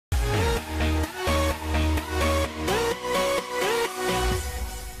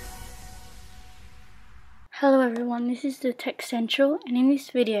Hello everyone, this is the Tech Central, and in this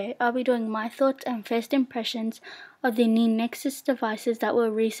video I'll be doing my thoughts and first impressions of the new Nexus devices that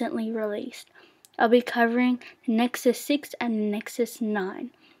were recently released. I'll be covering the Nexus 6 and the Nexus 9.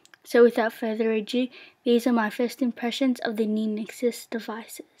 So without further ado, these are my first impressions of the new Nexus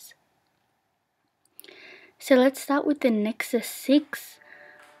devices. So let's start with the Nexus 6.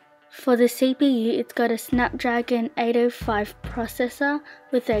 For the CPU, it's got a Snapdragon 805 processor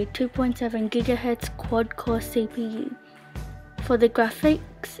with a 2.7 GHz quad-core CPU. For the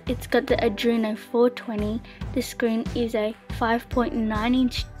graphics, it's got the Adreno 420. The screen is a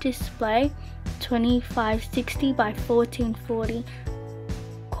 5.9-inch display, 2560 by 1440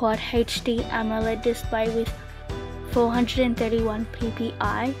 Quad HD AMOLED display with 431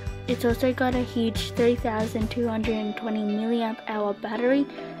 ppi. It's also got a huge 3220 mAh battery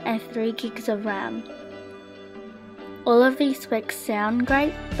and 3 gigs of RAM. All of these specs sound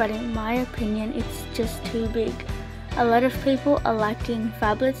great, but in my opinion it's just too big. A lot of people are liking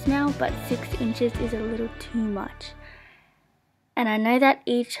phablets now, but 6 inches is a little too much. And I know that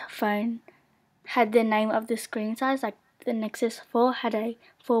each phone had the name of the screen size, like the Nexus 4 had a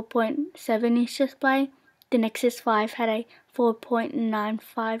 4.7-inch display, the Nexus 5 had a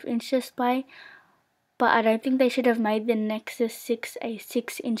 4.95-inch display, but I don't think they should have made the Nexus 6 a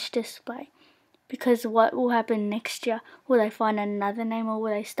 6-inch display, because what will happen next year? Will they find another name, or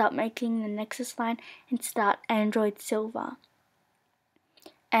will they start making the Nexus line and start Android Silver?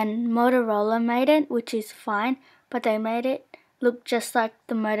 And Motorola made it, which is fine, but they made it look just like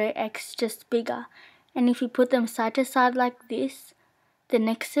the Moto X, just bigger. And if you put them side to side like this, the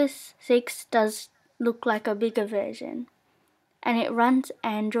Nexus 6 does look like a bigger version. And it runs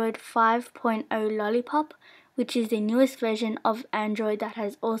Android 5.0 Lollipop, which is the newest version of Android that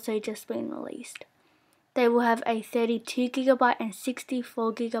has also just been released. They will have a 32GB and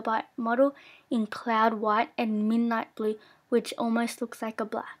 64GB model in cloud white and midnight blue, which almost looks like a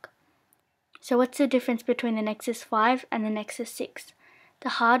black. So what's the difference between the Nexus 5 and the Nexus 6? The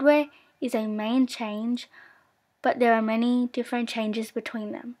hardware is a main change, but there are many different changes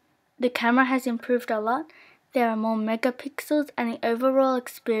between them. The camera has improved a lot, there are more megapixels, and the overall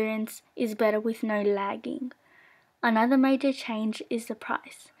experience is better with no lagging. Another major change is the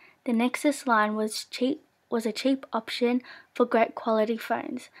price. The Nexus line was a cheap option for great quality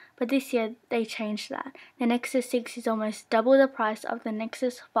phones, but this year they changed that. The Nexus 6 is almost double the price of the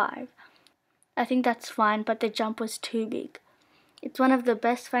Nexus 5. I think that's fine, but the jump was too big. It's one of the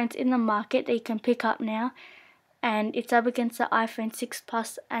best phones in the market that you can pick up now, and it's up against the iPhone 6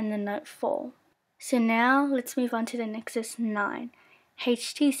 Plus and the Note 4. So now let's move on to the Nexus 9.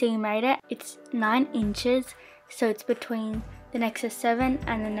 HTC made it. It's 9 inches, so it's between the Nexus 7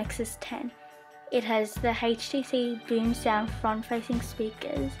 and the Nexus 10. It has the HTC Boom Sound front-facing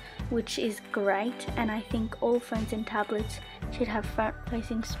speakers, which is great, and I think all phones and tablets should have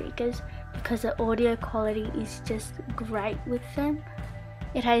front-facing speakers because the audio quality is just great with them.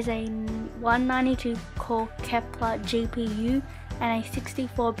 It has a 192-core Kepler GPU and a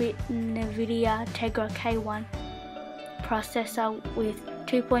 64-bit NVIDIA Tegra K1 processor with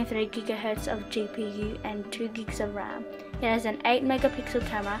 2.3 GHz of GPU and 2 gigs of RAM. It has an 8-megapixel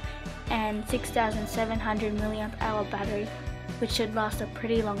camera and 6,700 mAh battery, which should last a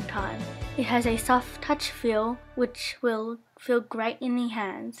pretty long time. It has a soft touch feel, which will feel great in the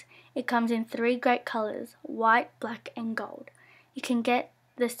hands. It comes in 3 great colors: white, black and gold. You can get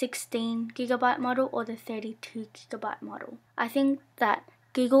the 16GB model or the 32GB model. I think that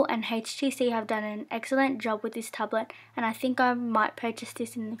Google and HTC have done an excellent job with this tablet, and I think I might purchase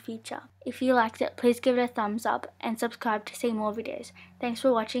this in the future. If you liked it, please give it a thumbs up and subscribe to see more videos. Thanks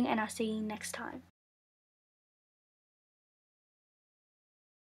for watching, and I'll see you next time.